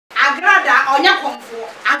agrada onya Komfour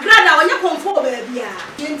agrada onya Komfour baby a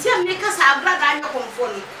yenti ameka sa agrada anya Komfour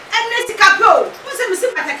no enne sikapo unse misi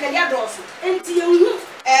patakali adoso enti yehu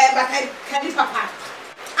batakali papa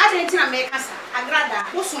adenti na meka sa agrada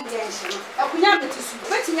bosom ye nhye no akunya metisu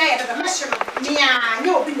wetinya ye dada mahye no mia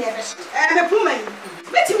nya obi na ebehye me puma yi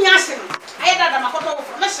wetinya ahye no aye dada makoto wo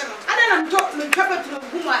for mahye no ada na nto metwapetu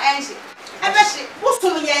guma enhye ebehye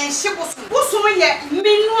bosom ye nhye bosom ye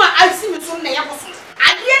minu a asimi so na ye bosom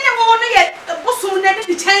ade ne wo no ye bosom na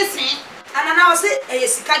de chance anana wo se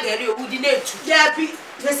sika gari owudi na etu dabi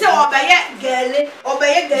me se obaye gele wo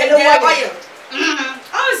ye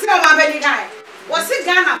o se o ma be ni dai wasi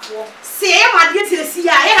Ghana for say ma die sesi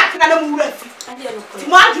ya ye hakra na mu wura fi ti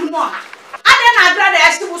mo aduru mo ha ade na adura da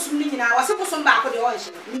ya se bosum ni nyina wasi bosum ba ko de on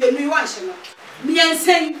hye no mi nu on hye no mi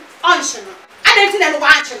ensen on hye no ade ti na no wa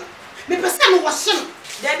hye no me pesa no wo hye no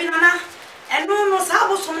da bi nana eno no sa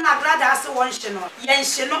bosum na adura da se won hye no ye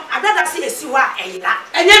hye no adura da se esi wa eyila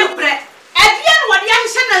enye no pre ebia no wode ya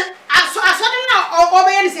hye na aso de na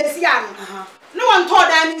obe ye sesi ya no won to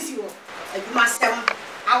da ni si wo aduma sem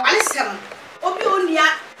awale sem obi onia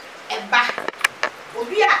eba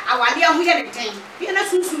obi a awale ahu ye ne den bi na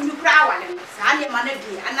sunsun bi kura awale no saa ne ma na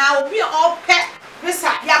di ana obi o pe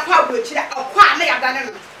bisa ya kwa abochira okwa na ya dane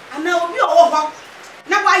no ana obi o ho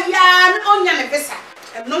na wa ya na onya ne bisa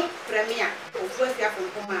no premier Komfour Afia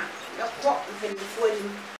konkoma ya ko mfendifo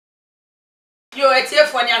ni yo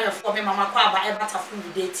etiefo ni ahwefo me mama kwa aba ebata fu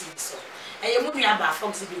mi dating so eye mu nua ba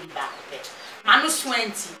fox bi ba pe manu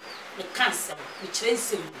 20 me cancer me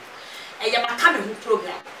chirensem eye maka me hu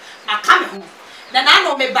program maka me hu na na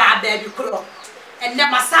no me ba ba bi kro enne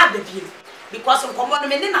masa ba bi because nkomo no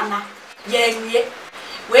me ni nana ye nwie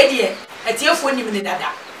we de etiefo ni me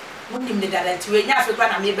dada munim ni dada nti we nya afekwa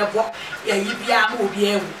na me bebo ya yibia ma obi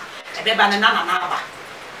ewu ebe ba na na aba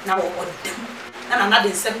na wo odem na na de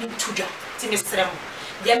nsem ni tudwa ti me srem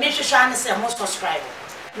de me hwehwa ne se mo subscribe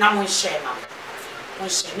na mo share ma mo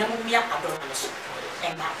share na mo mia adon na so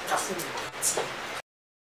e ma tafu ti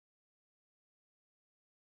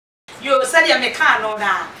yo said ya me kan no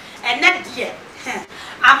na ene de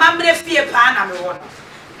amamre fie pa na me wo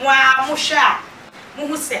no wa mo hwa mo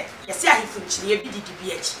hu se yesi ahifu nchire bi didi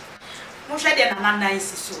bi achi mo hwa de na nan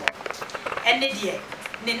siso ene de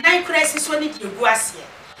ne nan kura siso ni de gu ase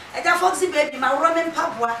eja foxy baby ma woro me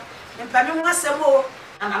mpaboa me mpa me ho asemo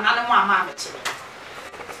anana mo ama me chire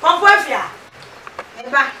Komfour Afia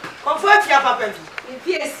eba Komfour Afia papa bi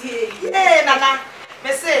piesie nana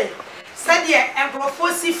me say said ye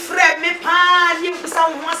engrofo si frɛ me pa ni kusa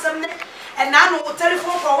ho asem ne na no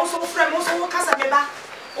telephone call so frɛ me so kasa me ba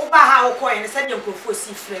wo ba ha wo koye ne said ye engrofo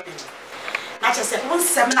si frɛ me na che se wo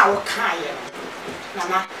nsem na wo kan ye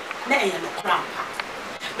nana na eye no krampa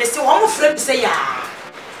me say wo mo frɛ me say ya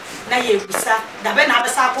na ye kusa da be na be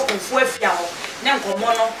sa ko Komfour Afia ho ne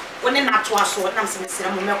nkomo no wo ne na to aso na se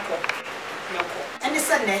mesere mo meko ene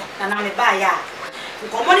se ne na me ba ya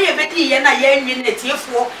nkomo ne ye bedi ye na ye nwi ne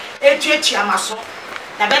tiefo etuetu amaso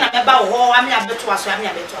na be na me ba wo ami abeto aso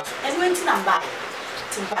eno enti na mba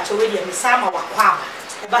timpa cho we dia me sama wa kwa aba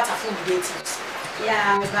e bata fu mi dating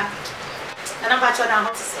ya me ba na ba cho na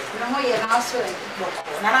ho tse na ho ye na so e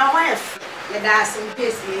na ho ye me da sim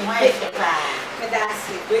pesi ho ye pa me da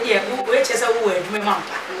si we dia we chese wo adwuma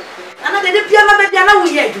mampa na de bia na be bia na wo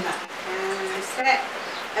ye adwuma se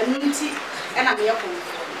anunti e na me ye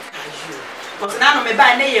Komfour ayo but na no me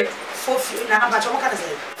ba na ye fofi na ba cho mo ka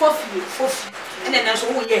say fofi ene na so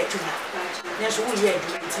wo ye adwuma na so wo ye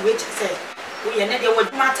adwuma nti we chese wo ye na de wo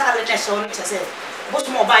adwuma ta le na so no chese bo so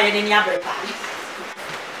mo ba ye ni abre pa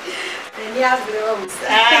ni abre wo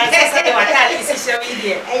se de wa ta le si show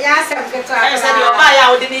idea e ya se mketo a se de o ba ya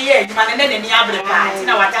wo de ni ye adwuma na ni abre pa ti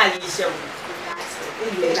na wa ta le show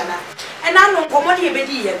ena no nkomo de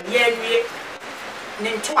ebedi ye nwie ne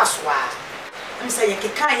nto asoa msa ye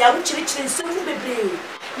keka ya wo chirichiri nsemu bebre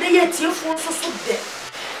na ye tiefo so de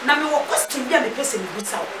na me wo question bia me pese me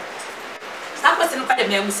buta wo sa question ko de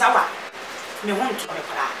me musa wa me ho nto me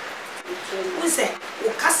kra unse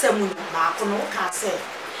wo kasa mu ba ko no ka se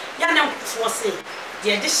ya na fo se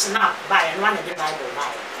de de snap ba ya no na de bible ba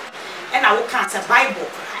e na wo ka se bible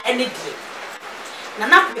ene die na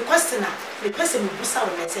na me question na me pese me busa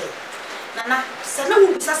wo me se na se na wo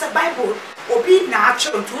busa se bible obi na acho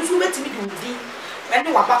ntu nso betimi de udi ene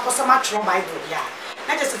wa ba ko se ma tro bible ya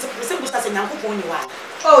na je se pese busa se nyankopon ni wa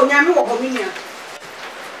oh nyame wo hominia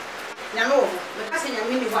nyame wo me ka se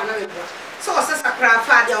nyame ni wa na me bo so o se sakra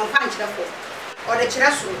fa de on fa nchira fo o de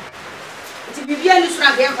chira so ti bibia ni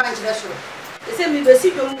sura ge fa nchira so e se mi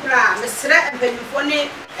besi dwom kra me sre empanifo ne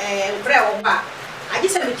bre wo ba agi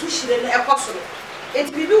se me tu shire ne ekoso e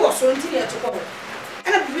ti bibi wo so nti ne etoko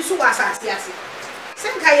ana bibi so asase ase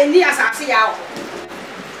senka ye ni asase ya ho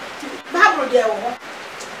Bible de wo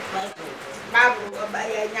Bible ba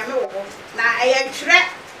ya nyame wo na aye twere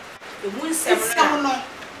emu nsem no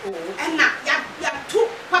ena ya tu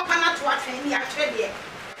papa na to atwen ni atwe de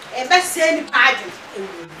e be se ni paadwe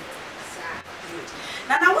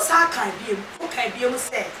na wo sa kan biem wo kan biem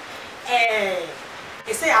se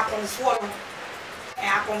say akonfo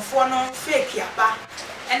no fake yaba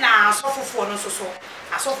na asofofo no so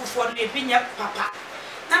asofofo no ebinya papa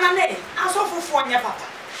na asofofo nya papa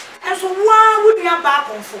enso wa wudua ba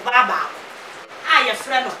akonfo ba aye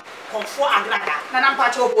frɛ no Komfour Agrada na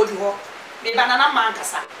mpache obodi ho me ba na man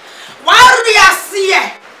kasa wari asie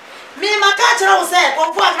me maka kyerɛ wo sɛ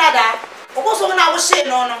Komfour Agrada oboso na wo hye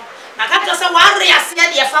no na ka kyerɛ sɛ wari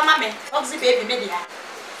asie de fama me oxy baby me dia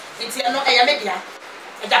enti no eya me dia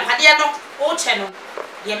ejapade no o che no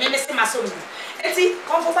de me se maso no enti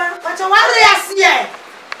Komfour ba kwacha wari asie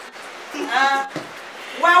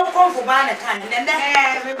wa wo Komfour ba na kan ne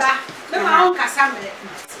me ba me ma on kasa me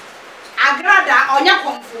Agrada onya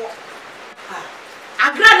Komfour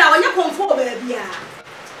Agrada onya Komfour ba bia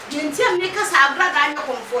yenti am ne kasa Agrada anya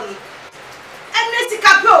Komfour no enne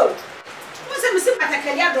sikapo mo se me se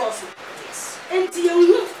patakali adoso enti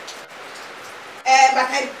yehu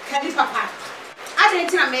batakali papa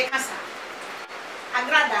adenti na me kasa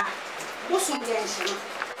Agrada boso me enhye no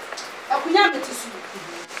akunya metisu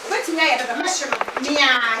obetinya ya daga mahye no mia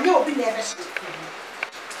nya obi na ebehye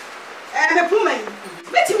me puma yi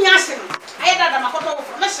betimi ahye no aye dada makoto wo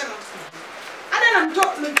fro mahye no ada na nto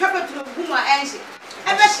me twapatu no guma enhye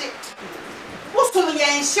ebehye boso me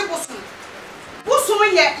enhye boso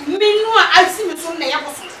ye minu a asimi so na ye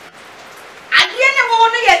boso ade ne wo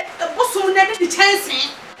no ye boso na de chance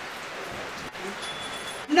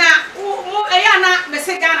na mo eya na me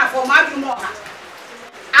se Ghana for ma bi mo ha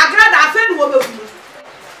Agrada afa no wo bebu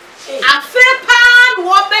afa pa no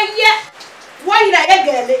wo be ye wo yira ye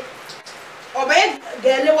gele obe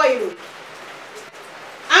gele wo yiro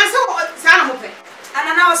anse sa na mo pe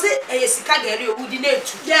anana wo se sika gele owudi na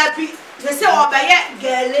etu dabi me se obe ye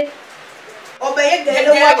gele obeye gele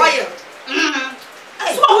wo yiro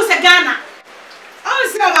so who se Ghana o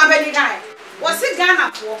se o ma be ni guy wo se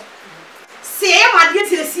Ghana for se e ma die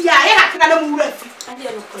se si ya e ha kira na mu wura fi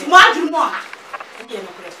ti mo aduru mo ha ade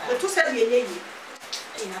no krefa to se ye ye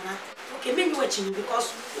nana okay me ni wachi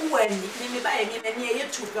because who were me ba ye me na ye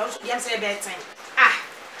tu so ye say be ten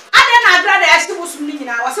ade na Agrada ya se busum ni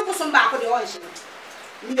nyina wo se busum ba ko de on hye no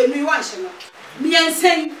me de nu won hye no me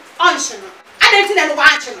yensen on hye no ade ti na no wa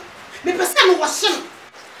hye no me pese no wo hye no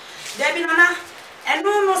Debi nana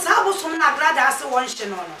eno no sa busum na Agrada ase won hye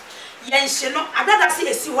no yen hye no Agrada ase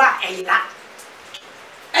esi wa eyira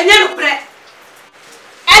enye no pre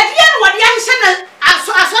ebia no wode ya hye na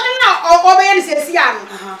aso de na obeye ni se esi ya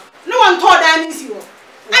no won to dan ni si wo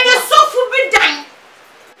aye sofu bi dan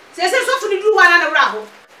se sofu ni duwa na wura ho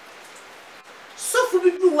sofu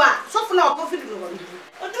bi duwa sofu na okofi du no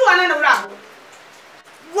wo duwa na wura ho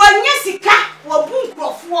wonya sika wo bu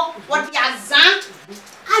nkrofo wo de azan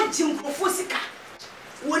aji nkrofo sika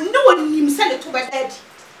wonne wonim se le to bedadi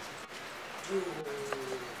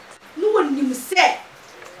no wonim se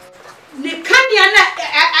ne kania na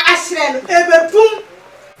ahire no ebepum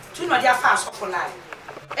tu no dia fa asofo lai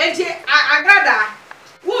eje Agrada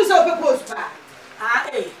won se opepose pa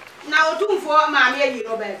na otumfo ma me yi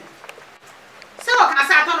no ba se o ka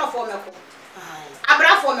sa tono fo meko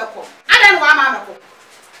abra fo meko ada no wa ma meko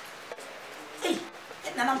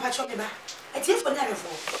nana mpacho me ba etie fo na refo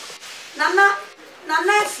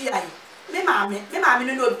nana afia me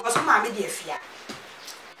maame no because maame de afia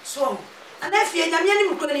so nana afia nyame ni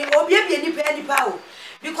mukro ni obi ni pa o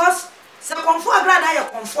because se Komfour Agrada ya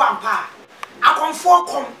Komfour ampa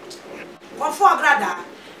Komfour Agrada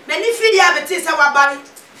na ni fi ya beti se wa bari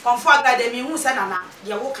Komfour Agrada mi hu se nana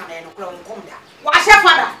de wo kan no kro nkom da wa she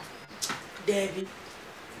fada Debi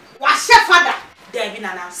wa she fada Debi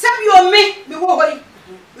nana se bi o me wo hoyi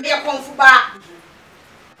me Komfour ba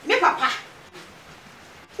me papa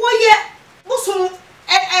wo ye busum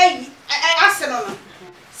aseno no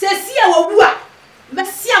se si a wawu a me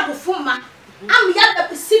si agofuma am ya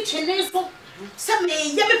da si twene so se me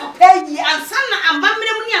ye me papa yi ansa na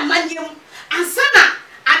amamre mu ni amanyem ansa na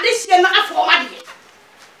adehye no afọ wade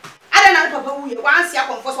ada na papa wu ye wansi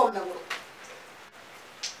akomfo so mmewo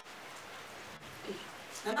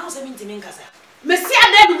na se minti menkasa me si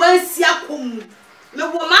ada ni wansi akom me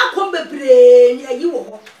wo ma akom bebre ayi wo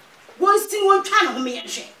ho wansi won twa na ho me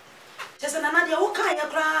yenhwe chese nana de wo kan ya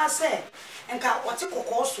kra se enka wote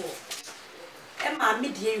kokoso e ma me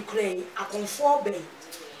de ukrai Komfour be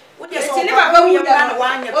Odi so ni baba wu na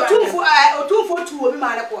wanya otumfo tu obi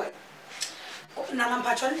ma na ko na na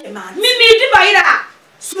mpacho le man mi di bayira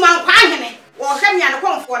suman kwa hene wo hwe mi an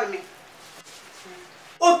Komfour ne me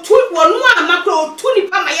otu wonu amakro otu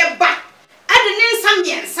nipa ma ye ba ade ne nsam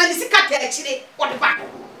ye nsa ni sika ta akire wo de ba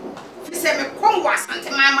fi se me kom wa sante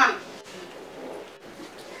mama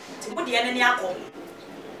ti mo de ene ni akom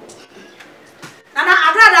na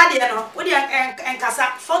agrada de no wo de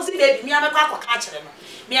enkasa foxy baby mi amekwa akoka akire no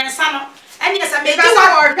mi ensa no ene esa me di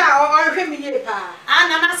wa orhwe mi ye pa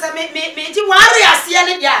na na se me di wari ase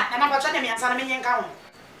ne dia na mpacho ne mi ensa no me nyenka ho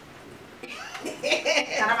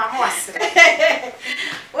na mama wase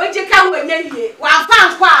oje ka wo nyawie wa fa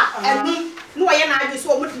nkwa enu no wo ye na age so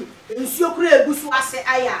omudi nsuo kura egusu ase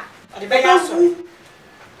aya de be ya so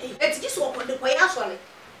etiji so ko de ko ya so le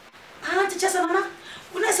ti chesa mama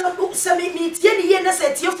una se me tie ni ye na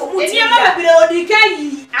se tie fo mu tie mama bire odi ka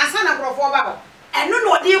yi ansa na krofo ba ho enu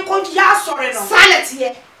no de ko ya sore no salet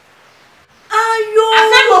ye ayo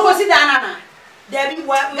afa no ko si dana na Debbie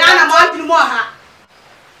wa dana mo adinu mo ha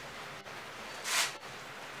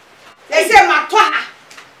ese matwa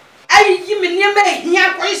ayi mi niam be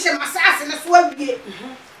hia ko hye masase ne so awie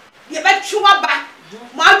ye betwa ba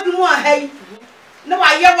mo adunu ha yi na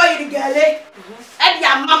wa ye wa yiri gale e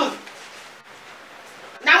dia mam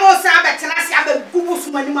na mo sa betena se abegubu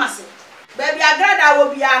sumani mase ba bi agrada wo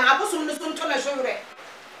bia na abosum ne so nto na hwere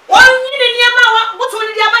onyi ne niam wa boto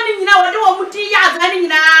ne dia ma ne nyina wo de wo mudi ya azan ne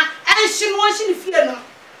nyina enhye no hye ne fie no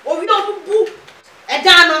o wi o bubu e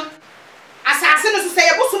dan no asase no so say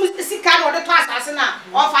ebosum sika no de to asase na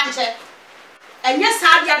o fa nche enye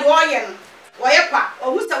sadia de o ye no wo ye kwa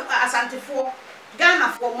o hu asantefo Ghana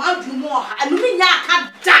fo ma adwumu ha anu mi nya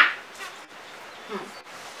aka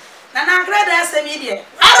da na agrada asemi de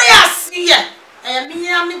arias ye mi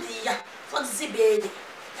ya mi di ya for zibede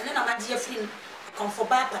ene na ma di afrin Komfour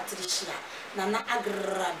ba Patricia na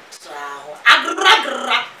agrada ho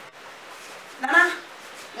agragra na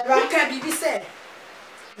ka bibi se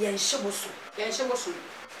yen sheboso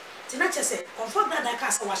tina chese Komfour brada ka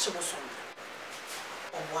se wa sheboso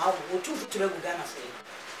o wow o tu futura gu Ghana fe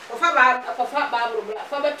ofa ba bro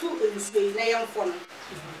fa ba tu nsuyi na yen fo no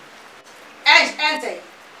ente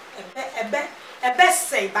ebe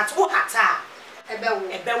say but o hata ebe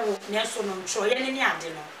wo ne so no ncho ye ni ade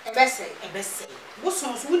no ebe say wo so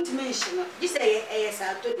wunti mention no di say eye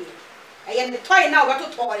sa to di eye ne toy na wo to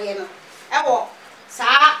to ye no e wo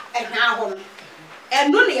sa ehwa ho no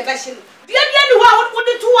enu ne ye be hye no bia ni ho wo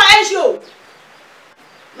de to wa enhye o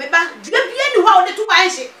me ba bia ni ho wo de to wa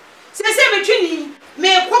enhye se betwini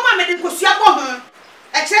me koma me de nkosua bo ho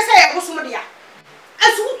e kire say ye wo so mo dia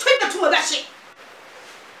asu wo toy na to ba hye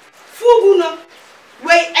fugu no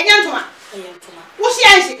we enyantoma wo si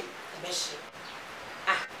enhye be hye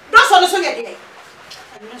do so no so ye de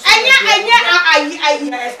enya ayi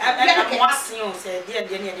wasin o se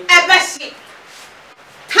de ne de ebeshi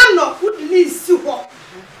tano udini si ho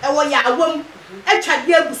e wo ya awam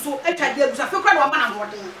atwade aguso afekwa na mana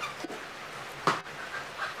hoden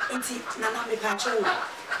enti nana me pa cho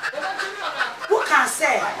who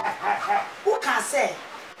can say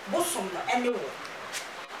bosom no ene wo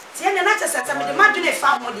tie ne na chese me de madwene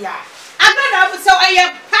fa ho dia agrada bu so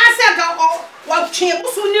aye pase ga o wa twe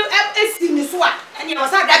busu ni esi ni so a ene wo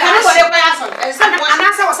sa da agrada ka no de kwa ya so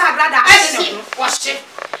ana sa wo sa agrada ene no wo hye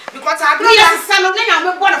because no agrada ya sa no nya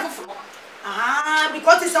me bo na foforo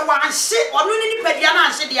because it's a one shit or no ni pedia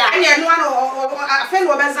na hye dia ene no ano afen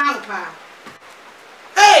wo bezan pa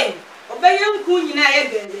hey obeye nku nyina ye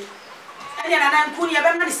gele ene na nku ni e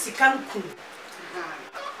be ma ni sika nku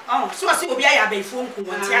so wasi obi aya abaifo nku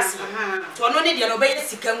wonti ase to no ne de no obeye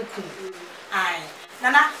sika nku ai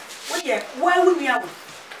nana wo ye wa wunua wo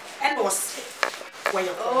ene wo se wo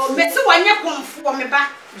ye me se wanye Komfour me ba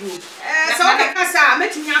so o ka sa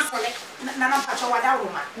metinya asole nana pacho wada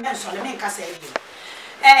roma me nsole me nkasa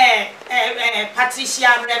Patricia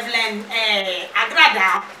Reverend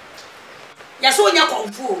agrada ya so nya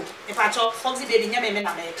Komfour e pacho foxy baby nya me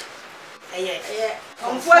na me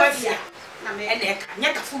Komfour Afia na me ene ka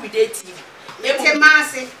nya ka fu video TV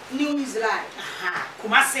Temase New Israel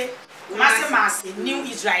Kumase Mase New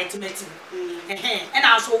Israel timeti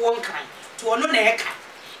ena so won kan to ono na e ka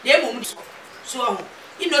na emom so ho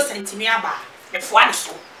innocent mi aba e fo an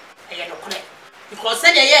so e no kore because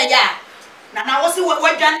say ye ya na wo se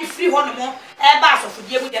wadwan free ho no mo e ba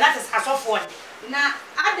asofodie mu de na tese asofo na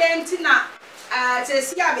adenti na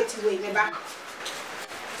tesi abeti we me ba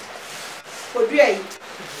odua yi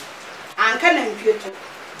anka na mpieto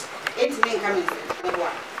entime nka me bo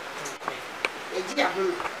a eji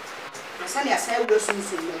ahun asane asai wo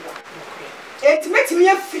sunsun me bo entime timi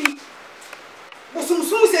afiri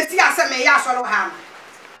busumsum se si aseme ya so ro ha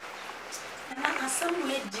na asam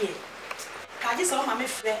we die ka je so ma me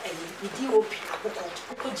frɛ ayi DOP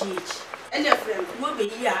akoko GH ene frɛ no be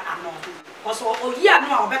yi a ano because o yi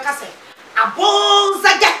ano a obeka se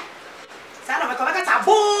abozage sa na obeka se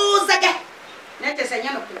abozage na te se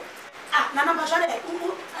nya no nana ba jale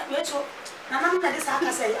wecho nana mna de sa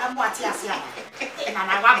aka se amu ati ase a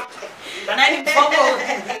nana wa nana ni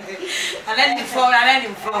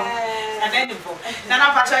fogo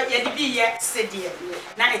nana ba jale ye di bi ye se die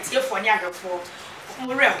na etiefo ni ahwefo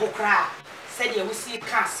mo re ho kra se die wo si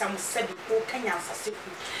ka asam se bi ko kanya nsaseku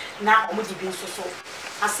na omo di bi nso so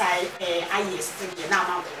asai aye se die na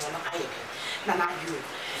ama ko no aye nana yo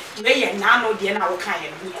we ye na no die na wo kan ye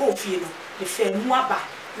no ko fie no e fe mu aba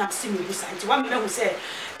na simi bisa nti wa me hu se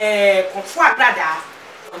Komfour Afia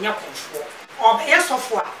onya Komfour obeye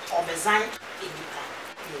sofo a obezan edipa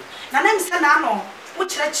na na mse na no wo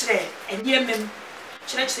kyerɛkyerɛ eniemem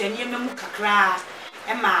kyerɛkyerɛ eniemem kakra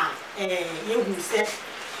ema ye hu se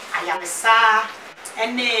ayamesa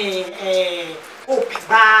ene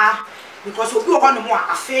opiba because obi ho no mo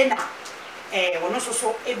afe na wono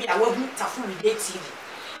so ebi a wahu tafu video TV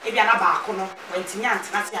ebi ana ba ko no wantinya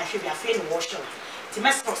antena se ahwe bi afe no wo show ti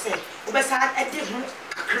mesto se obesa ede hu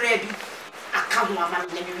kakra bi aka ho ama na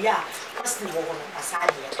bi a question wo ho no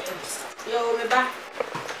asade e yo me ba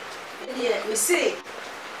ele me say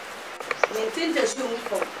me tenta so mu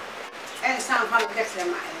ko en san fa ke se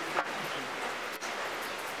ma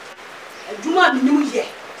aduma mi nu ye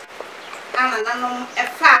ana nanom e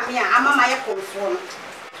fa mi a ama ma ye Komfour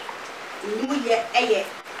no nu ye eye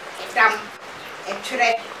edam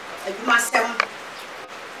etwere aduma sem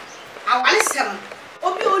awale sem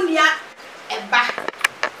obi onia eba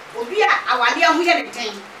obi a awale ahu ye ne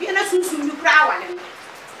den bi na sunsun bi kura awale no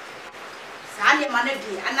saa ne ma na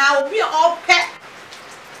bi ana obi ope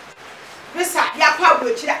bisa ya kwa bo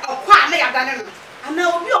kira okwa na ya dane no ana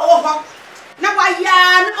obi owo ho na wa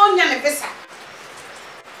ya na onya ne bisa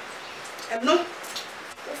eno o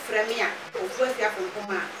frame a Komfour Afia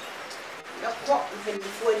Komfour a ya ko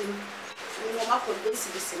mfendifo ani ni mo makọ besi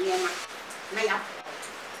nema na ya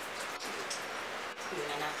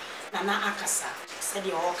nana akasa said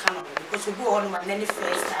you all come because we go on many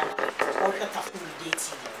first time all the tafu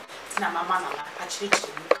date na mama nana actually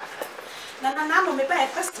kakra nana no me buy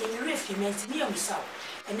question ni refiment ni amusaw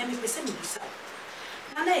ene me pese me busaw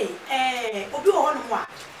nana obi wo no a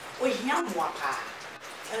ohia mo apa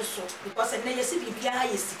enso because ene yesi bibia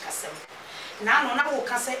yesi kasem na no na wo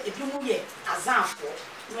kase ebi mu ye azanfo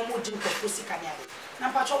no mo di nkofo sika nyare na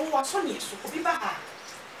pacho wo waso ne so obi ba ha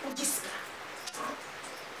o gisika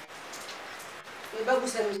e ba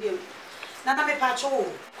gusa me biem na me pacho wo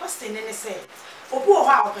question ne se obi wo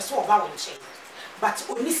ha o pese oba wo nche but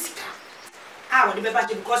oni sika wo de be ba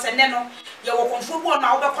because ene no ye wo Komfour bo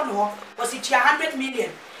na wo be ko no ho was it 100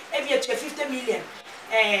 million e bi 50 million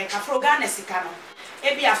ka fro Ghana sika no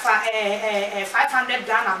e bi afa 500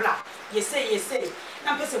 Ghana bla ye say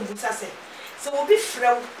na pese mbuta se so obi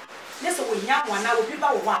frew ne se wo nya mo na obi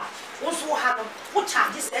ba wo ha wo so ha no wo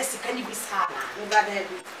charge se sika ni bi sa na me ba da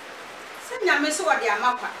bi se nya me se wo de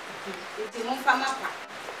amakwa nti mo mfa makwa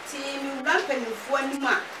ti mi wura mpanimfo anim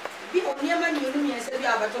a bi oniema ni onu mi se bi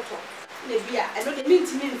abatoto na bi a eno de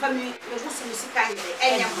minti mi mfa mi busu mi sika nyere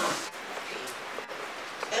enya mo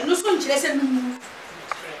eno so nkyere se mi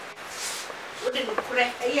wo de no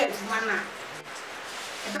kure eye aduma na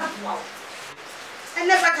e ba boa wo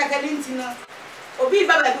ene ba kakalinti no obi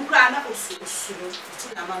baba bi kura na osuro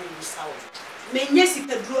ti na ma me musawo menye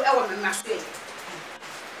sika duro e wo me maso e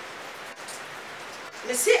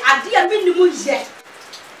le si ade a minimu ye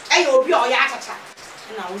e obi o ya achacha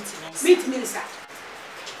na wonti meet minsa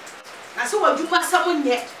na so waduma sam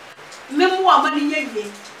nye memu a mani nye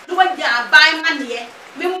wie no wadi aban mane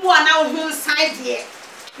memu a na wo ho nsan de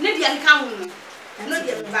ne de nka ho no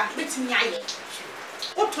de mba betimi aye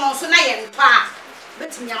oton so na ye nto a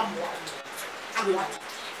betimi aboa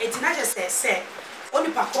etina je se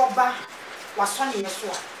onipa koba wasone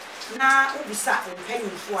yeso a na obisa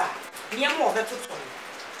mpanyimfo a niam obetoto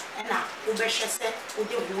na obehwe se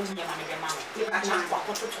ode ho niam na be ma no na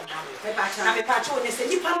kwakototo na me pa cha one se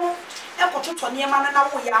nipa no ekototo niam na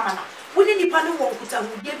wo ya ama na woni nipa no wo nkuta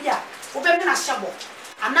hudie bi a obebe na hyebo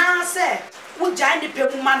ana se wo gyan ne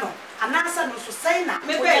pemu ma no ana se no so sei na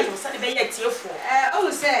me be no se ne be ye tiefo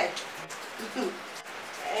o se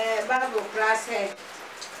Bible class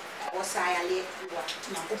osayale wa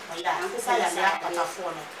na ko poya na ko sayale apatafo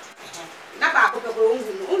no na ba ko pe ko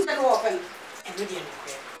ngu no unse no open e no de no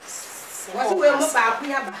kre wasi we mo ba ku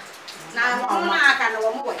ya ba na no na aka na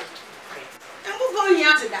wo mo we en bu ko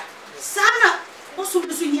nya asida sana bo so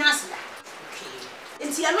bi so nya asida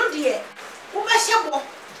enti ano de wo be hyebo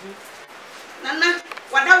nana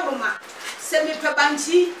wadawroma se me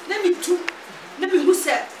pebanchi na mitu na mi hu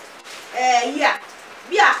se ya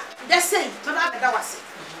bia de sei me ba beda wase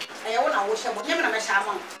eye wo na wo hyebo nyem na me hya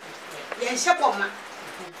ama ye hyebo ma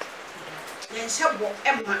ye hyebo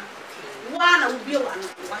emma wa na wo bie wa no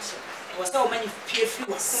wa hyebo was so many pie free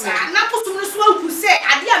was na posum no so agu se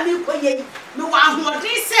ade a me koye me wa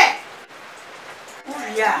ahoɔden se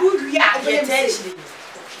uria ye tension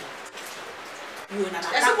you na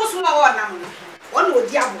na ese posum a wo nam no wo na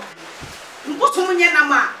odi abo posum nye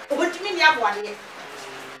nam a obotimi ni abo ade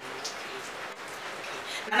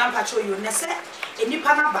na na mpacho you na se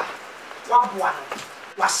enipa na ba wa boa no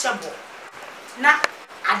wa hyebo na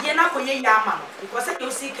ade na koye ya ama no because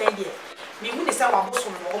you see kan dey me hu ne se wa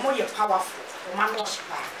bosom no omo ye powerful o ma no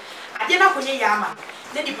shipa ade na koye ya ama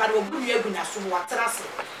na nipa do obu wi aguna so wa trase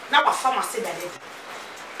na wa fama se da de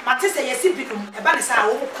mate se yesi binum e ba ne sa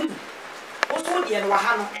wo ku wo so de no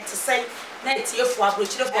ha no ete sei na etiefu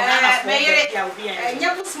abrochire fo na na fo ya obi an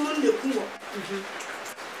enya bosom ne ku wo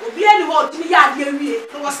obi ani wo timi ya ade awie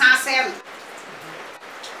no wo san se no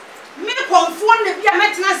me Komfour ne bia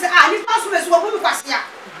metena se ni pa so be so obu mi kwase a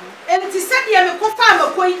enti se de me kofa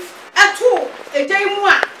makoi eto ejai mu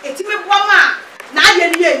a etime boa ma na ade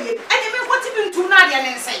ne yeye ene me kotimi ntum na ade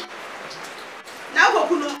ne nsai na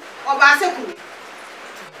okoku no oba se ku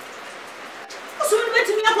so me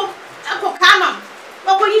betimi akọ kanam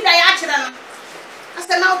obo yi da ya kire no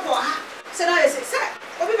ase na okọ ha se na yese se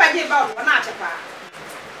obi ba je ba wo na achepa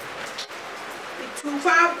itu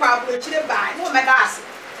fa kwa abrochire ba no me da ase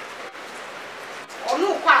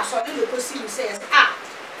onu kwa so de ko si se yes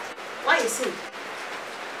why you say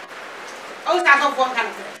o sa go fon kan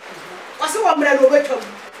o se wo mra no betwam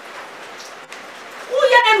wo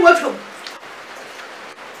ye na no betwam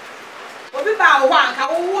obi ba wo anka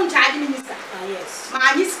wo nchaade minister yes ma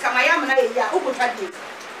anyi sika ma ya mna ye ya ogotwa de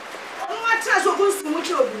onu atra so go nsu mu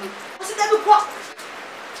kire obi no o se da bi ko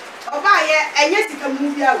oba ye enye sika mu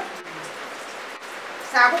bia wo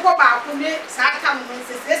sa akoko ba ko ne sa aka mu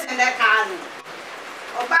se na ka no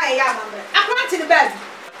oba ye ya mamre akwa ti ne ba bi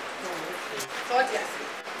so dia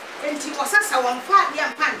enti osasa wonfa de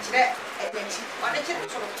ampa nkire edachi wode kire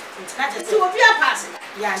choro ntina je ti obi apase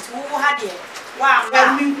ya nti wo ha de wa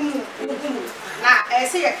ma mingu na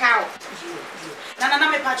ese ye kawo na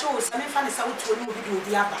me pacho wo se me fa ne sa wotuo ni obi de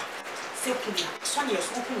obi aba se kunya so ne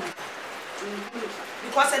yeso kunya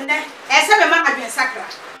because enne ese be ma adwen sakra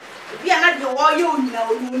obi ana de wo ye onyina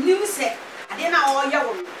onim se ade na wo ye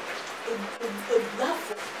wo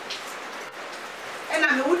ebuafo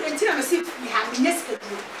ena me wo enti na me si ha me nyeska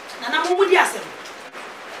du na mo wudi asem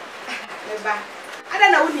eba ada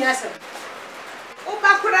na wuni asem o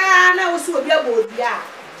ba kura na wo so obi aba obi a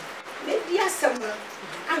me di asem no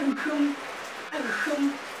anhwum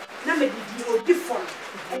na me di obi fon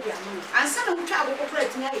e di amu ansa na wutwa agoko kura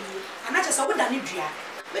tinya yi ana che so wo da ne dua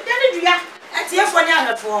me da ne dua etiefo ne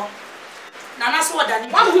ahwefo na so wo da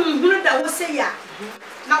ne wa hunhunu da wo se ya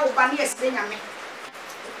na wo ba ne esre nyame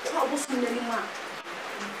ko bo su nyani mu a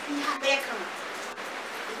ya be kama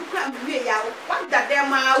kura mwe ya wa da de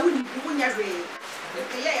ma wo ni bu nya hwe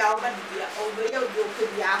e ya ya wo ba di bia o be ya o do ko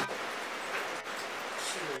bia ko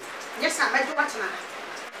yes I met what na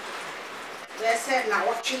we said na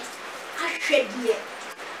watch ahwedie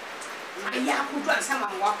na ya kudu ansa ma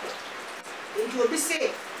wako endi obi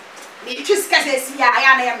se me twis ka se si ya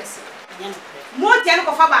na ya mese mo je no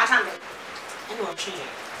ko fa ba tan be ene o twe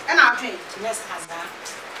na twe yes haza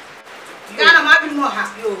Ghana ma bi no ha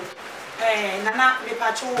yo nana me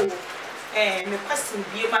pacho me question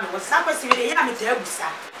bie ma no sa question de ya me ta busa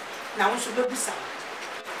na won so be busa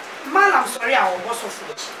malam sorry a wo boso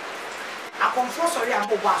fuji Komfour sorry a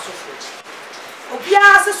bo aso fuji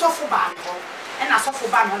obia se sofo ba no e na sofo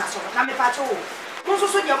ba no na so na me pacho mo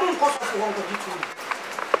so de mo nko sofo won ko bitu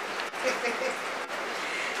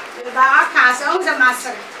ba ka se on ze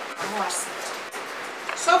master o ase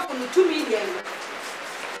sofo no 2 million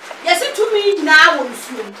yes 2 million na wo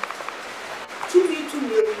nsuo 2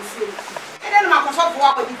 million wo nsuo e de na ko sofo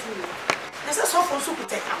wa ko bitu na se sofo so ku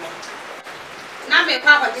te kame na me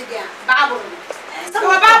pa ba de dia baburo so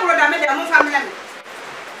wa baburo da me de mo family me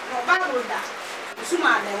no baburo da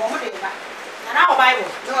usuma de wo mo de ba na o bible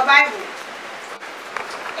no bible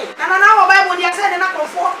na o bible dia se de na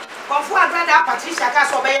Komfour Afia Patricia ka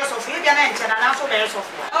so be yeso fu e bia na enche na so be yeso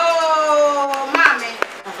fu oh mame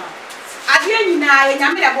adie nyina ye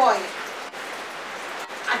nyame de boy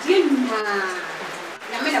adie nyina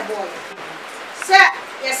nyame de boy se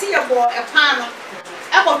yesi ye bo e pan no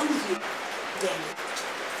e ko tufu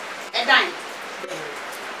e dan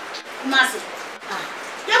kumase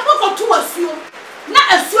ye ko tu asuo na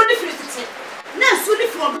asuo ni firi tete na asuo ni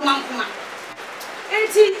firi oduma nkoma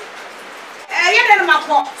enti ye de no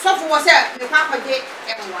makọ sofo wo se me kwa akọje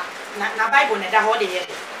enwa na bible na da ho de ye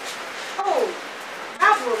oh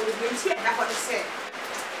afro we bi nti da ho de se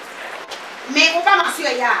me wo ba maso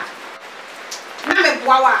ya na me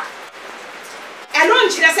boawa eno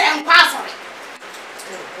nkyere se enkwa asore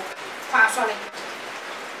kwa asore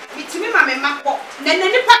bitimi ma me makọ na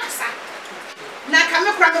nipa kasa na ka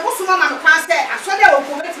me kura me bo suma ma me kwa se asore a wo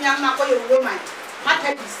ko betimi amakọ ye roman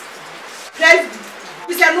matabis praise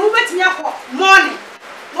bisa no betimi akọ morning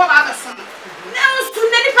wo ba ba so na nsu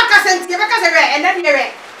na nipa kasa ntie ba kasa we ena de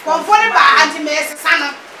we Komfour ba anti me sesa no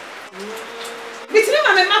bitimi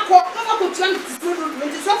ma me makọ no makọ tuan tituru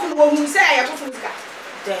nti so fu wo hu se ya ko fu sika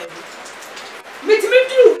bitimi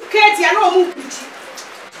du keti ya no mu kuchi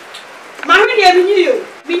ma hwe de binyi yo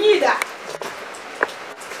binyi da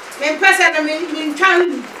me pesa na me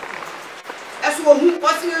ntwan eso wo hu o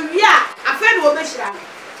se wi a afa na wo be hira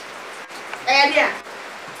dia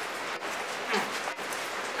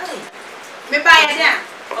me ba ya dia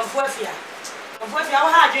Komfour Afia wo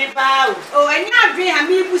ha adwen pa o enya adwen ha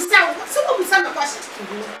me busa wo se wo busa me kwashe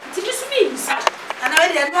ti bi su me busa ana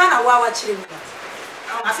we de no ana wa kire mu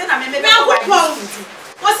afa na me ko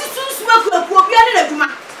o si sunsu aku obi ade na duma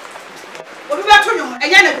obi be to nyom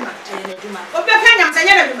enya na duma obi ka nyam se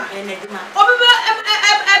enya na duma obi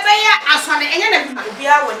be ya asone enya na duma obi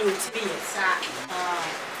a woni otibi ye sa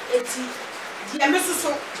eti di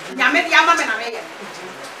emesuso nyame di ama me na me ye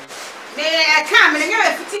me ka me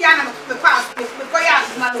nya fiti ya na me kwa ya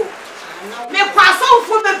duma lo me kwa so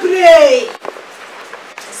fu be pre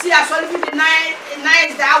si asole bi di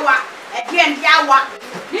nine dawa again di awa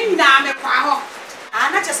ni na me kwa ho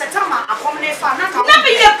ana che setama akomne fa na ka na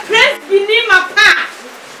be ye praise bi ni ma pa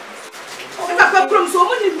o papa prom so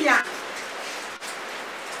mo ni mia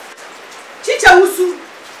chicha wusu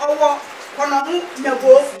owo kono mu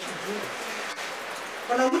nyabo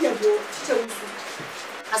chicha wusu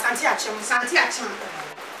asanti achim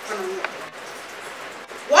kono mu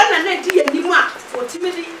wona na di ye nimu a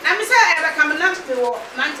otimidi na me se e be kam na me wo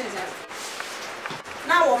mountains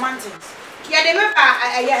na wo mountains ya de me ba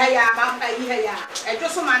ya ma ya e jo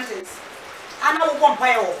so mountains ana wo bompa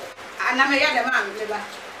ye wo ana me ya de ma me ba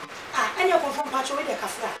ene ko fon pacho we de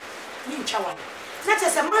kafra ni ntwawa na te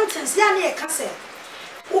se mountains ya na e ka se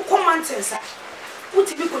wo ko mountains a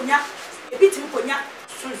utimi konya ebitimi konya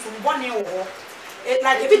sunsun bone wo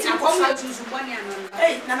like ebitimi ko sunsun bone anon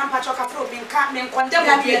na na pacho kafra me nka me nkondem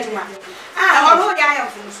obi aduma ono ya ya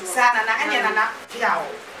fun so sana na ene na pia wo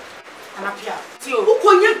ana pia ti o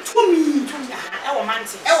konya tumi e wo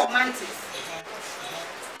mountains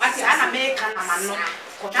ati ana me kan amano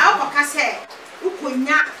na o ka se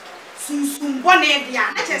ukonya sunsun bone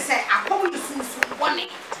dia na che se akomo sunsun bone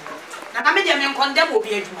na me je me nkondem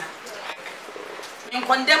obi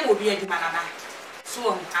aduma na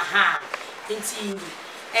so enti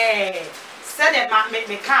said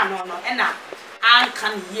me kan no na an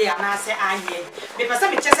kan ye ana se aye me pesa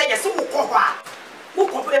me che se ye so wo ko ho a wo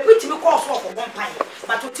ko ebitimi ko so ko bompai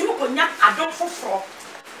but otimi ko nya adon foforo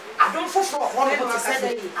ho no se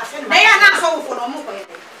dey afen na ya na so wo ko no mo ko ye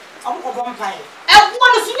o ko bompai e wo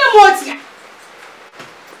no sunya motia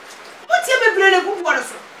me bre ne ku wo no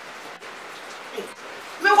so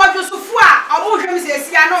me wo jo sufu a o mo hwem se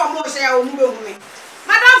sia na o mo hye ya o mu be hu me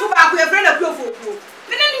madam fu ba ko e bre na ku ofoku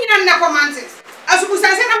me ne nyina na comments asubu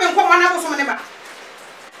sanse na me nko mo na bo so me ne ba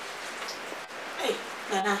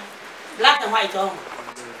nana black and white on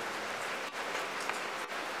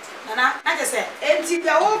nana I just say enti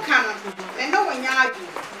bia wo kan no na wo nya adu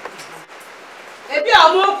ebi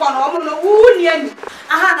a mo ko no mo no wu ni ani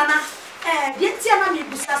nana de tia na me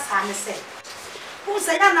busa sa ne se wo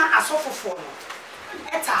se ya na asofofo no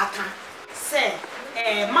eta aka se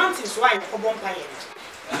mountains why ko bompa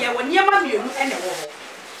ye wo niema mienu ene wo ho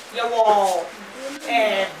ye wo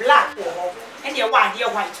black wo ho ene ye wo ade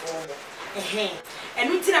white wo ho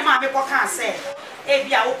enu nti na ma me ko kan se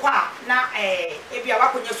ebia wo kwa na ebia wa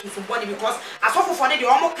konya sunsunboni because asofofo ne de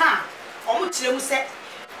omo kan omo kire mu se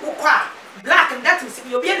wo kwa black and that is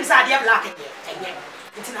you be say ade black enye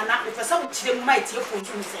nti na me pesa wo kire mu mai tie fo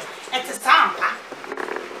ntu se ete sampa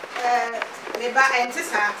me ba ente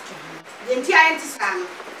sa de nti a ente sa no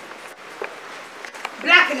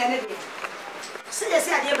black na ne de se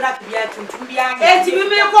ade black bia tuntum bia enti bi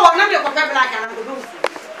me ko na me ko pe black na ko do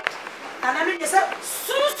ana me se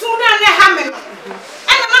sunsun na ne ha me no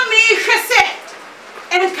ana ma me hwe se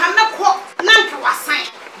en ka me ko na nka wasan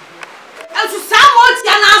enso sa mo ti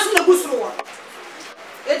ana aso na gusuro wo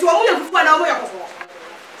enti wo mu ye fufu na wo ye kokko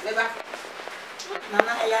me ba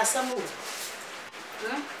nana ya samu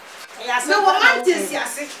ya samu wo manti tesi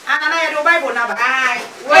ase ana ya do Bible na ba ai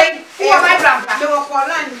wait who my grandpa me wo ko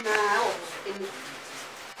land na o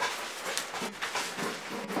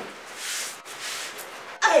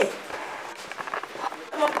ai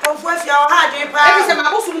Komfour Afia o ha dwe pa e bi se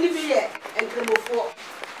ma bosu ni bi ye enkremofo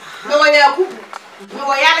me wo ya kubu me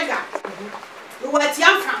wo ya lega me wo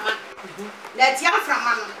atiam frama na atiam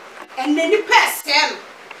frama no enani person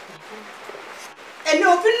ene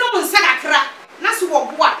obi no nsa kakra na so wo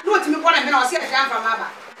boa na otimi bo na me na o se atiam frama ba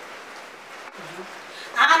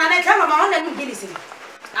ana na kama ma ona mu gilisi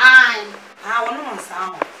ai wono mo nsa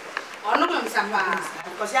ho ono mo nsa pa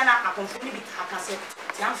because ya na Komfour ni bi aka se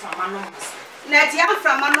atiam frama no nsa na atiam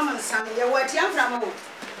frama no mo nsa me ye wo atiam frama wo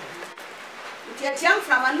atiam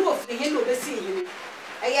frama no ofiri he no besi he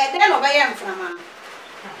eye de no ba ye mframa no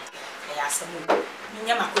ya asemu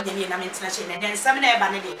nya makonya ni na mentina che na den sam na e ba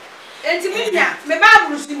ne de enti minya me ba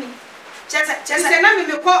buru suni chese na me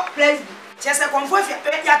ko president chese Komfour Afia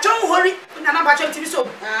ya chon hori na na ba chon tibi so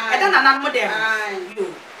e da na na mo dem yo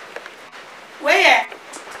where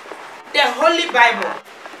the Holy Bible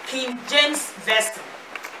King James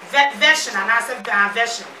version and as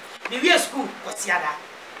version me we school otiada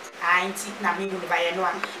anti na me hu ba ye no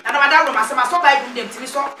na na da ro ma so Bible dem tibi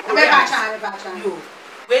so be ba cha yo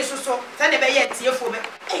we so se ne be ye tiefo be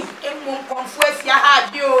emu Komfour Afia ha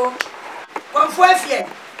di o Komfour Afia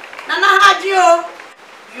nana ha di o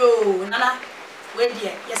yo nana we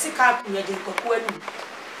die yesi ka ku ye di koku anu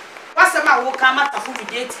wasema wo ka mata fu bi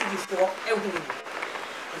date before ehu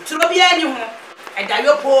nturo bia ni ho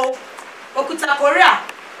edayopo okuta Korea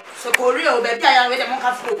so Korea o be bia ya we de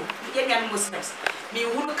monka fro ye bia no Muslims mi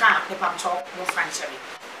huru ka pe pam cho mo franchise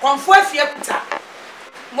Komfour Afia kuta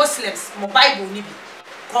Muslims mo Bible ni bi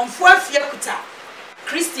Komfour Afia kuta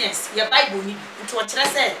Christians ye Bible ni bi nto o kire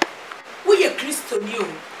se wo ye Christo ni o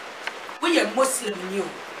wo ye Muslim ni o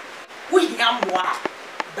wo yamwa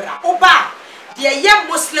bra oba de ye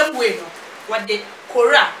Muslim we no what the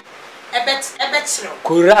Quran ebet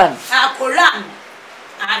Quran Quran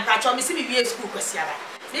and patcho me see me school kwesiara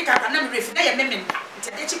me ka na me refi na ye memenda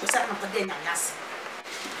nti de chi kwesiara na pade na nyase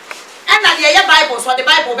and na de ye Bible so the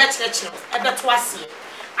Bible bet church ebeto ase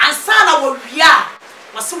ansa na wo wia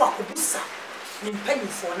wase wakobusa ni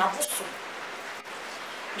mpanyifo na boso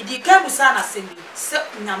me di ka busa na semi se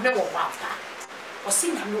nyame wo ho afa wase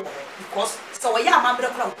nyame wo because so we ya amambre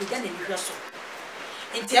kora opega na ni hweso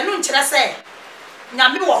enti enu nkyere se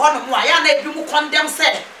nyame wo ho no mo aya na ebi mu condemn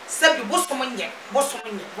se bi bosom nye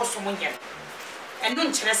enu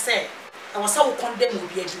nkyere se e wo se wo condemn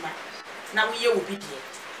obi adwuma na wo ye obi die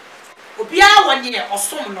obi a wo ne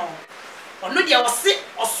osom no ono de wo se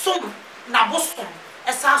osom na bosom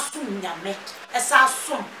esa asum nyame esa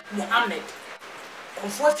asum Muhammad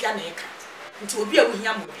Komfour Afia na eka nti obi a wo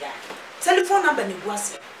hia mo bia telephone number ne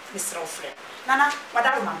buase Mr. Ofre nana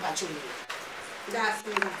wadaro mampacho ni that's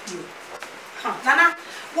me nana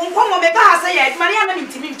won ko mo me ba say ya Maria na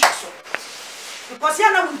ntimi ntwaso because ya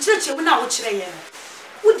na won chireche wo na wo kire ye no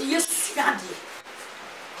wo di Yesu ade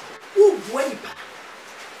wo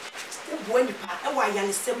buani pa e wa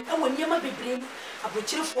yalesem e wo niema bebre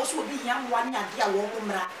abochire fo so obi hia mo ane ade a wo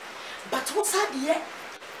mra but wo sa de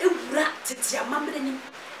e wura tete amamre ni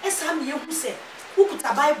e sa me yehu se wo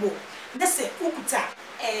kuta Bible ne se wo kuta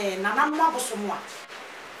nana mo abosomo a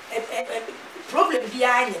problem bi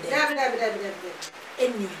anye de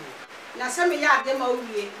eni na se me ya ade ma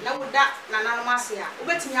owie na woda nana no ase a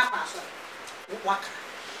obetimi apa so waka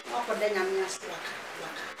wakoda nyame ase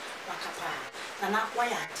waka pa nana wa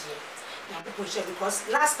ya ade na people share because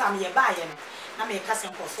last time ye ba ye no na me ka se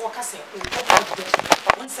nkofo ka se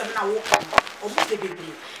on se na wo ka o bu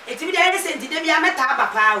bebebre eti bi de se ntide bi ameta aba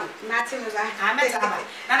pa o na ti me ba ameta aba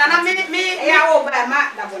nana me ya wo ba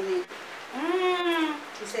ma dabone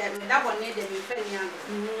se me dabone de me fa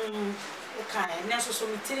nyango okay na so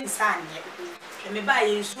mitiri nsanye me ba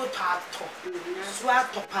ye nsuo to nsuo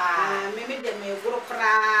atopa me de me goro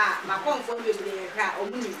kra ma Komfour bebre hwa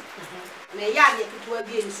omuni na ya de tuwa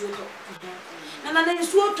bi nsuo to na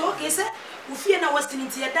nsuo to ke se wo fie na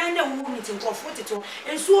wastinity ya dan na wo ni tin Komfour tito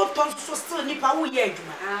nsuo to so still nipa wo ye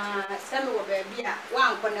adwuma se me wo ba bi a wa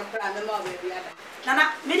anko ne kra me ma wo ba bi ada na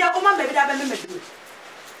me de o ma ba bi da ba me madu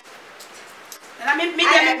na me de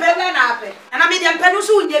me be na ape na me de mpa no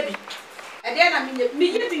so unya bi e de na me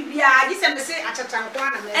ye bibia di se me se achetanko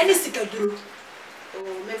na me ani sikaduro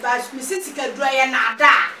me ba me se sikaduro ye na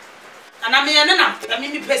ada ana me ye na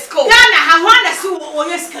me pesco Ghana ha ho na se wo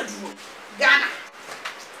ye sikaduro Ghana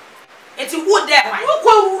eti wo de wa wo ko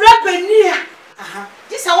wura bani a aha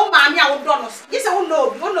di se wo maami a wo do no di se wo no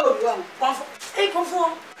obi wo Komfour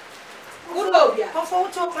wo no Oh yeah.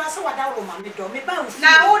 Komfour to class wa da ro ma me do. Me ba wo.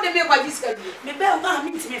 Na wo de me kwa jiska bi. Me ba wo ma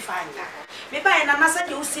me ntimi fa nya. Me ba na na sa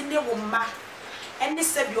de wo si ne wo ma. Eni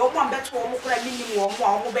se bi o mo ambeto wo mo kura minim wo mo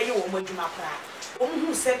a wo be ye wo mo adwuma kura. Wo mo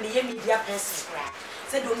hu se me ye media person kura.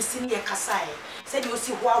 Se de wo si ne ye kasae. Se de wo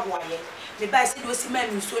si ho ahoye. Me ba se de wo si ma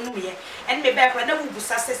mi so no ye. Eni me ba kura na wo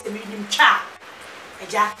busa se me nim twa.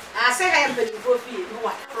 Eja. Se ha yam bedi kofi no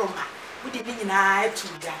wa roma. Wo de ni nyina atu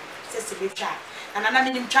da. Se me twa. Na na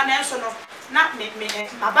me nim twa na enso no na me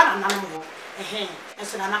baba na nan mo.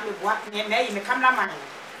 Enso na me boa me yi me cameraman.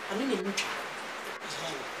 Ani ni nim twa.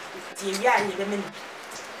 Ti wi a ye be me.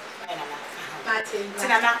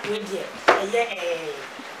 Tinana we die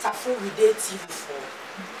Komfour TV for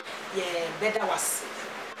ye better was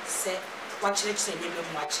say what church say me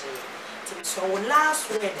watch it so last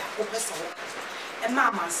word o person e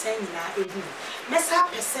mama say na ehu mesa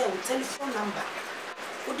person o telephone number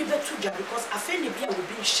o di betu ja because afeni bia we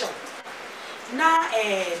be show na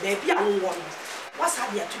baby a wo no what's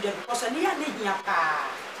have you to do because ani ya na hia pa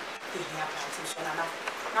so na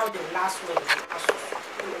now the last word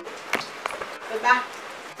Baba,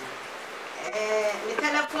 the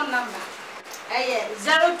telephone number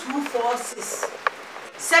 0246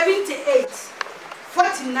 78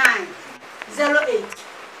 49 08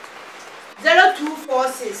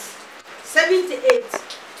 0246 78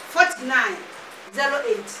 49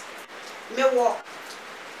 08 me wo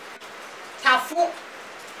tafo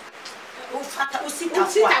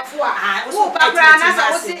tafo a wo babra na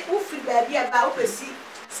sa wo se wo free baby aba wo pesi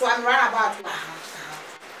so I'm run about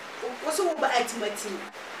What's over atimati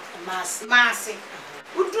Masi.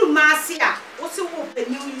 Udu Masi a what's over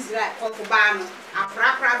New Israel Komfour no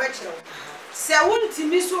akra bechero. Se wonti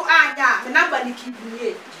mi so anya me number ni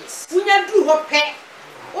kibuye. Unya du ho pe.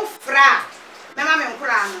 Wo fra. Me ma me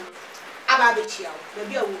nkura no. Aba bechia wo.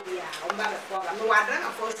 Baby a wo bia. O ba be fo ba. Me wadra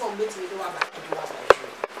na fo so mbetimi do aba.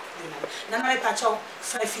 Na na pa cho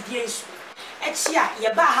fa fidie nsu. Echi a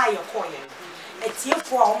ye ba ha ye koye.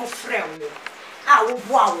 Etiefo a wo frɛ wo. Ah, wo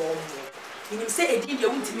boa wo mo. Minim say edin de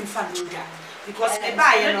wuntimi mfa no dwa because e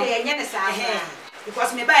ba ye no enye ne sa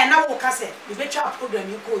because me ba ye na wo ka se me betwa program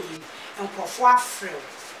yi ko yi Komfour Afia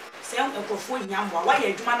se Komfour hiamwa wa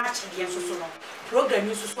ye adwuma na kyede so so no program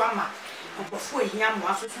yi so so ama Komfour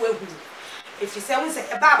hiamwa so so ehu efi se won se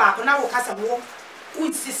e ba ko na wo ka se wo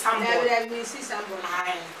unsi sambo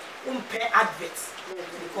ai umpe advert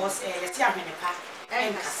because yeti ahwenepa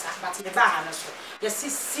enkasa but the ba ha no so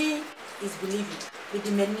see is believing with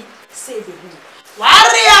the many say the who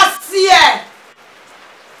warriors here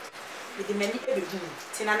with the many be who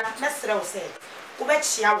tinana mesre wo say wo be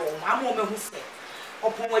chia wo ma mo mehu se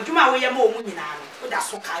opon adwuma wo ye ma omu nyina no wo da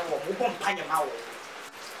so kai wo mo bom panye ma wo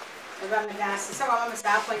e ba me da se ba me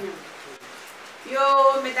sa akwanyam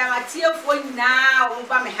yo me da matie fo nyina wo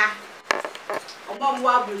ba me ha o ba mo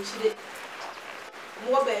abrochire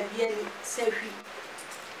mo ba bia ni sahwi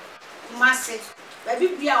mase baby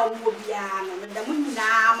bia o mo bia no me da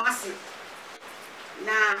munna mase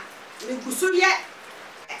na me guso ye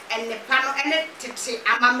enne pa no enne tete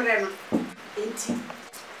amamre no enti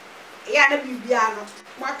ya na bibia no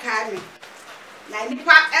maka me na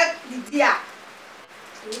nipa bidia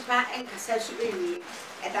nipa enkasa so eni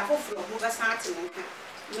eda foforo ho besa ate nka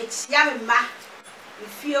me chia me ma me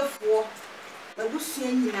fiefo babusu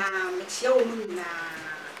nyina me chia wo mu nyina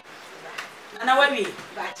Nana wabi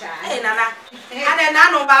bacha nana ana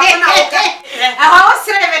na no ba ko na o ka o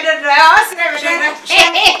sere me do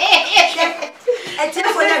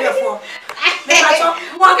telefone na before me bacho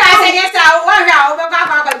mo ka se yesa wa hwa o be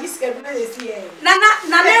kwa diska du na si e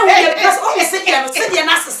nana e wo because o me se dia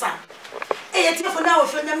na sesa ye telefone na o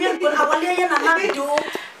hwa nya me ko na wale ye nana do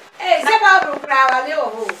se ba bru kra wale o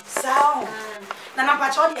ho sao nana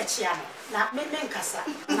bacho de chia no na me nkasa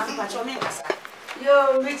nana bacho me nkasa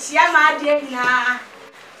yo me chia ma de na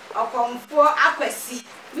Komfour akwasi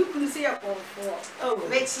mi kunu se ya Komfour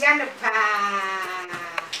me chia ne pa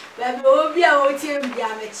ba be obi a o tie bia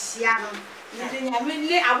me chia no ni nya me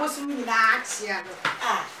le abosu mi na chia no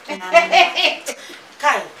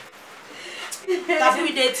kai tafu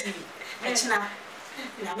ide TV echina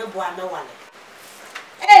na me boa me wale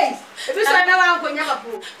ebi so na wa nkonya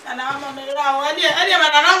papo na ma me ra wa ani ma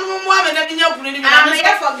na mo ame na binya kunu ni mi na me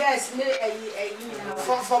for girls ne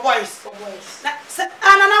for boys na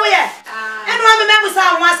na we eno ame me busa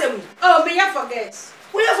ho asem me for girls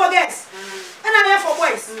we for girls na me for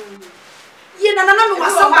boys ye na me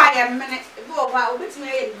wasa ba ya mene ebi wo ba obetimi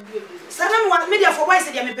ya ni bi sana me wa media for boys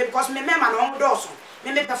dey me because me mema na o do so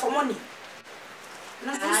me perform money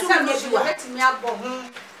na so me bi wa obetimi abo ho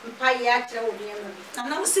mpa ya kire wo de ma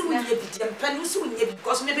na wo si wo nye bi mpa no si wo nye bi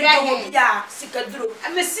because me be do bi a sikaduro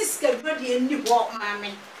ama sikaduro de ni ho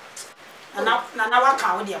maame na wa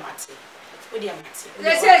ka wo de mate wo de mate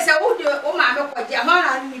le se wo de wo maame ko de ma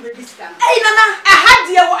na ni be disika ei nana aha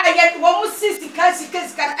de wo aye wo mu sika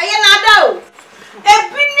aye na ada o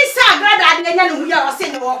ebi ni sa agrada de nya ne hu ya wo se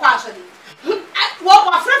ne wo kwa so de wo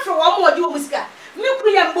afrefre wo mo de wo musika me kuru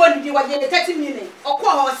ya mbo ni di wo je 30 million okọ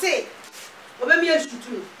ho se obe mi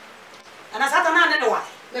esutu ana sata na ne wa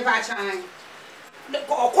me ba chan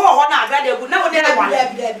okọ ho na agrada egu na wo ne ne wa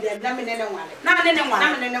na me ne ne wa na ne ne wa na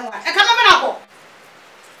me ne ne wa e ka me na ko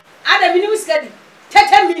ada mi ni musika di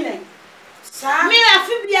 30 million sa me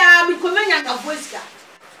afibia mi ko menya ka voice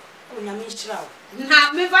o nya mi shira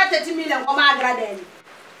na me va 30 million ko ma agrada ni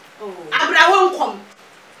abra won kom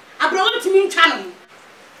abra won timi ntwa no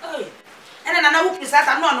ene na wo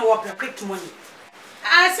kisata no no wo quick money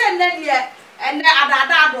ase na dia ene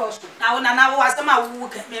adada adoso na wo na wo asema wo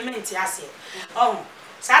ka mementi ase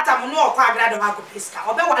sata mo no okwa agrada wa ko pesika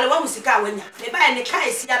obe wale wa musika awanya me ba ne ka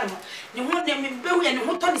esia no ne ho ne me behu ne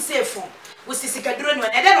ho to ne safe wo sisika duro ne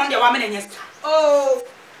ede no de wa me ne nyesta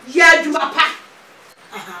ya adwuma pa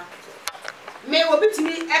me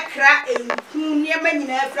obitimi ekra enku niema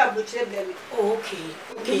nyina afra bochire bla me okay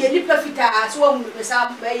ye nipa fita so wa mu pesa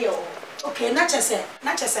baye okay na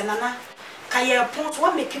chese nana ka ye point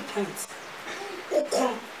what make it point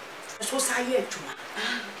okon so sa ye adwuma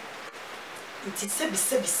nti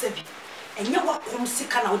sebi enye wa kom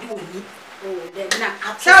sika na odi woni de na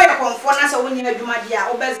sa ye konfo na sa wonya adwuma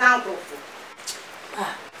dia obezan krofo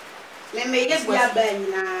me ye bia ba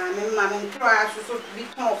nyina me ma me ntro asoso bi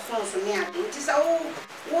ton fon so ne ade nti sa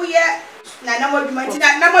wo ye na modwuma nti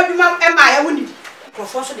na modwuma e ma ye woni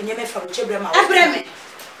krofo so de nyeme fa bo chebre ma ebreme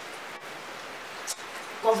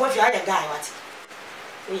Komfour Afia ya guy what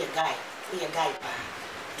we ya guy pa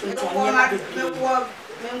tuntu nyema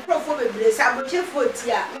me nkrofo bebre sa abochefo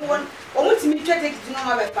ti a me won omutimi twete kiti no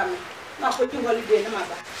ma be pa me ma ko di holiday na ma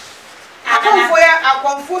ba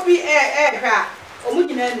akonfo bi hwa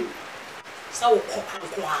omugina ani sa wo ko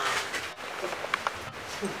anko a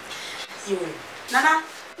yo nana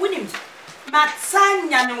wonim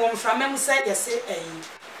matsanya ne won fra mem say yese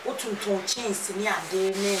wo tuntu chance ni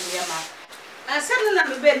ade ne nyema asem na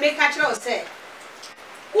me be make a tell say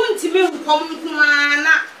untimi nkom nkoma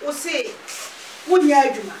na wo se wonya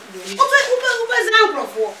adwuma ube zan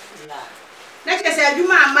krofo na chese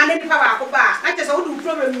adwuma amma na nipa ba ko ba na chese wo du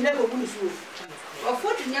problem ni na go bunu so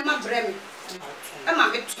ofo du nyama brem e ma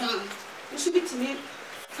beton usu bitimi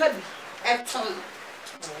fabi eton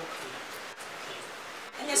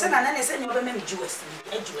enya se na ne se nyoba me juwes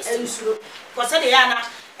ensuro ko se de ya na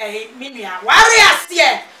minua ware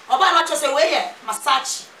ase oba na chese we ye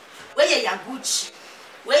masachi we ye yaguchi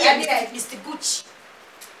we ye Mr Gucci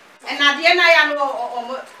ena de na ya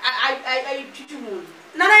no I tutu mu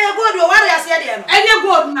nana ya gold o ware ase de no enye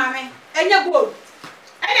gold na me enye gold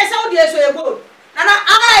enye se wo de so ye gold nana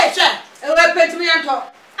ara e che we petimi yanto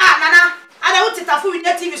nana ada wo titafu with the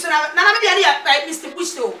TV so nana me de ya Mr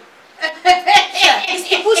Gucci o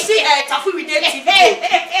Mr Gucci tafu with the TV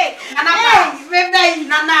nana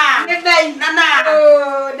pa nana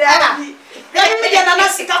oh daddy me de nana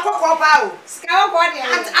sika kokko pa o sika kokko de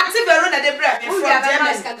ati bero na de bra me from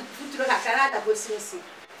Germany sika futuro ka Canada bo sisi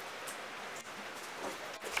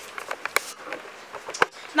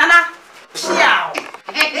nana piao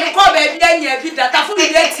ko be bi anya bi data fu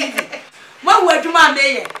with the TV mo wo adwuma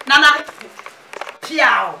meye nana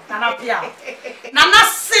piao nana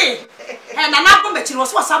se nana ko me chiro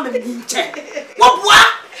so sa me nche wo bua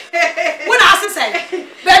wo na asese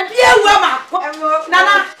be bia wu ma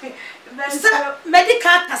nana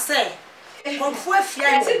medical ka se Komfour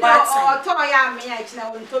Afia ni ba to ya me ya kina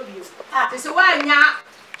won to bio te se wa nya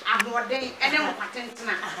ahoden ene mo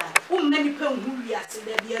patentena wo mma nipa hu wi ase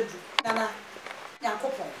da bia du nana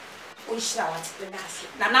yakopon o nshira wate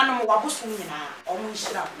nana no mo waboso nyina o mo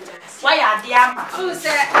nshira wa ya ade ama o se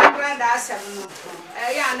agrada asem no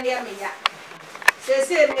ya na ya me ya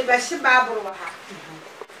se me ba shi baburu wa ha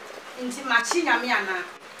nti ma chi nyame ana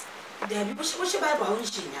da bi bo shi bible ha o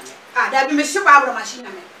nshi nyame da bi me shi baburu ma shi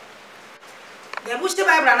nyame da bo shi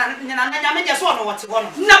bible na nyame je so no wote ho no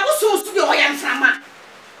na boso su de o ya mframa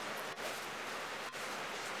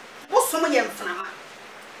boso mo ya mframa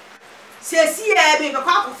sesi e be ko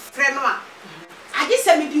akofre no a age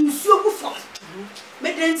se me di nsuo bu fom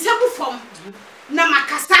me de nsa bu fom na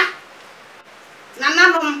makasa na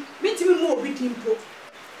nanom mitimi mu obi dimpo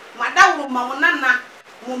madawo ma mo nana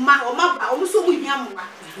mo ma o ma ba o so mu hia mo ba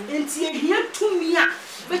enti ehia tumi a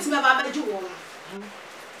betimi ba ba ji wo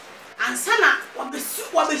ansana wa be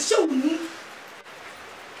hye wo mu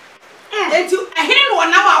enti ehin no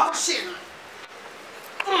na ma akohye no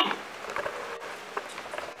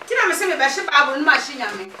kina me se me be hye baabo no ma hye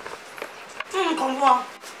nyame Komfour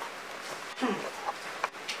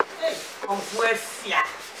Komfour Afia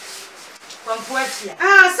Komfour Afia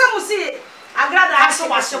se mo se agrada aso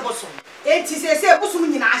wa hye bosom enti se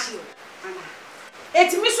bosom nyina hye ana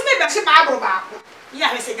enti me so me be hye baabo baako ya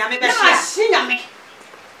he se nyame be na hye nyame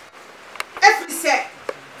every say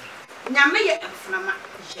nyame ye afnama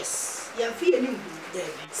yes yamfi ye ni hu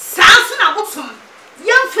sanso na bosom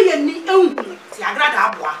yamfi ye ni enhu ti agrada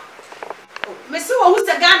aboa me se wo hu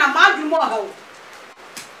se Ghana ma adwumo ha o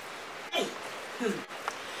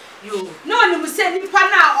yo no ni mu se nipa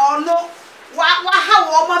na ono wa ha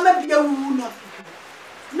wo mama bia wu no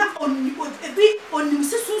na oni ebi oni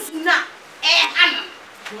se sunsun na han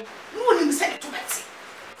no oni mu se to beti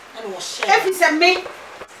and wo share every say me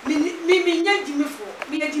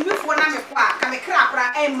nya jimifo na me kwa ka me kra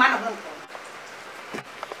kra ma no ho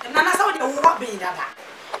na na sa de wo ben dada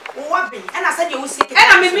wo ben na sa de wo sike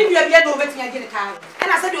na me nua bia no betnya gine ka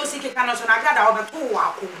na sa de wo sike ka no so na agrada wo beto wo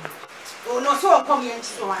akom o no so kom ye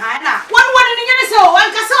nchi so ha na won ni nyansa o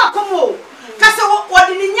wan kasa akom o kasa wo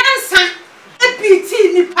de ni nyansa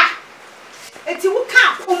ebiti nipa eti wo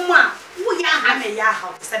ka akom a wo ya ha me ya ha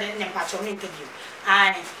se de ne pa cho me nkebi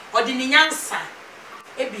ai o de ni nyansa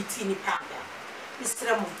ebiti nipa da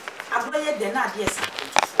misremo abroye de na ade esa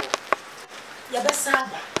konfo ya be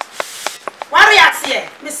saba wari ase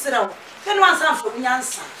misrewo ke no ansa fo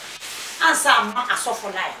nyansa ansa ma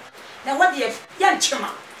asofo lai na wo de ya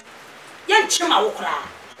nchema wo kra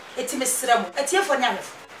eti misremo eti efo nya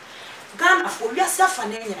mefo Ghana fo wiase afa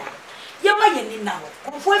na nyina ye ma ye ni na wo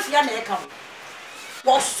Komfour Afia na e ka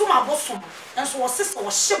wo soma bosom enso wo sese wo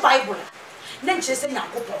hye bible na nche se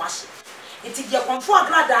nyankopon ahye enti de Komfour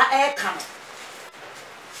agrada e ka no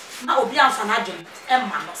na obi amfa na adwem e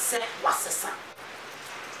ma no se wasesa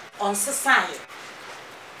on sesa ye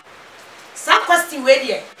sa question we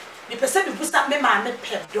de me pese bi busa me ma me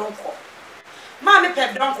pep donko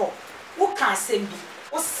wo ka asem bi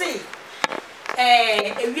wo se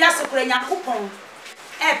ewiase kura nyankopon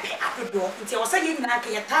epe adodo nti wo se ye nyina ka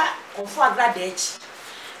ye ta Komfour agrada echi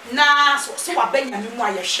na so wa benya me mu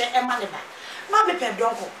ayehwe e ma ne ba ma me pep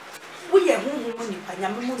donko wo ye hunhun nipa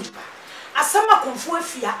nyame mu nipa asama Komfour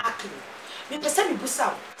Afia akini me pese mi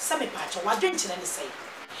busa wo se me pa cho wadwen kire ne sei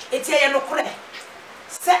eti ye no kure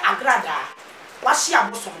se agrada wa hye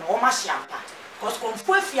abosom no wo ma hye ampa cause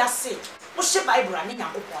Komfour Afia se wo hye bible ani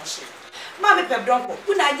nyankopon hye ma me pep donko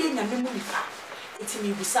wo na ye nyame mu nipa eti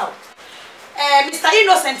mi busa wo Mr.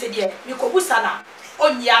 Innocent de mi ko busa na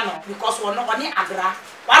onyia no because wono oni agra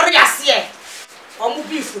ware ase omu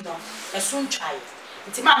beef no esun twai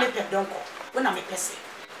nti ma me pep donko wo na me pese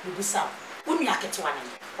mi busa wo nua ketewa na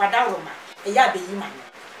wadawroma eya beyi ma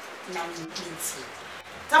na mi nti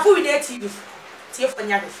tafu we dey TV tie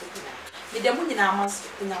fanya refo na me dem nyina amanse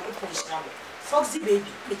nyankopon hyira mo Foxy baby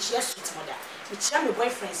me chia sweet mother me chia me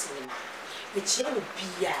boyfriends ni na me chia wo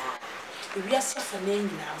bia we are safe na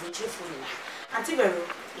nyina mo chia fo nyina anti vero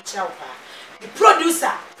me chia wo pa the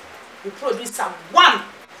producer one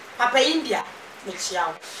Papa India me chia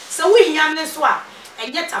wo so we hia ne so a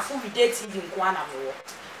enye tafu we dey TV nko ana mo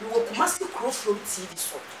wo Kumasi From TV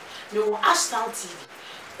so me wo Ashtown TV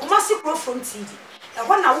Kumasi From TV e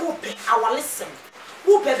ho na wo pe awalesem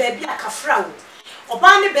wo pe baby akafra wo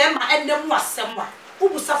oba ne be ma ennem asem a wo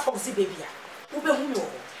busa Foxy baby a wo be hu me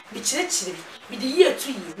wo me kirekire bi me de ye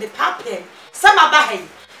tu yi me papem sama ba hai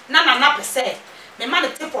na pese me ma the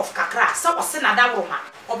tip of kakra sa wo se na da wroma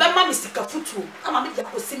oba ma me sika futu ama me ja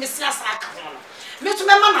kosi me sia sa aka ho no me to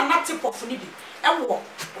me ma na tip of ni bi e wo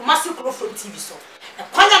Kumasi From TV so e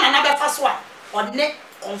kwanya na be fa so a one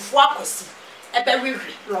Komfour akosi e be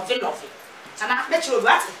wiwi love ana me chiro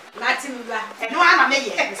what na ti mi ba no ana me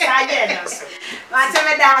ye sa ye no so ma te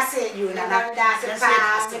me da se you na da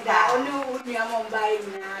se pa onu nua mo ba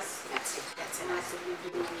ina that's it na se bi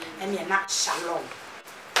eni na shalom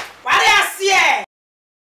wale asie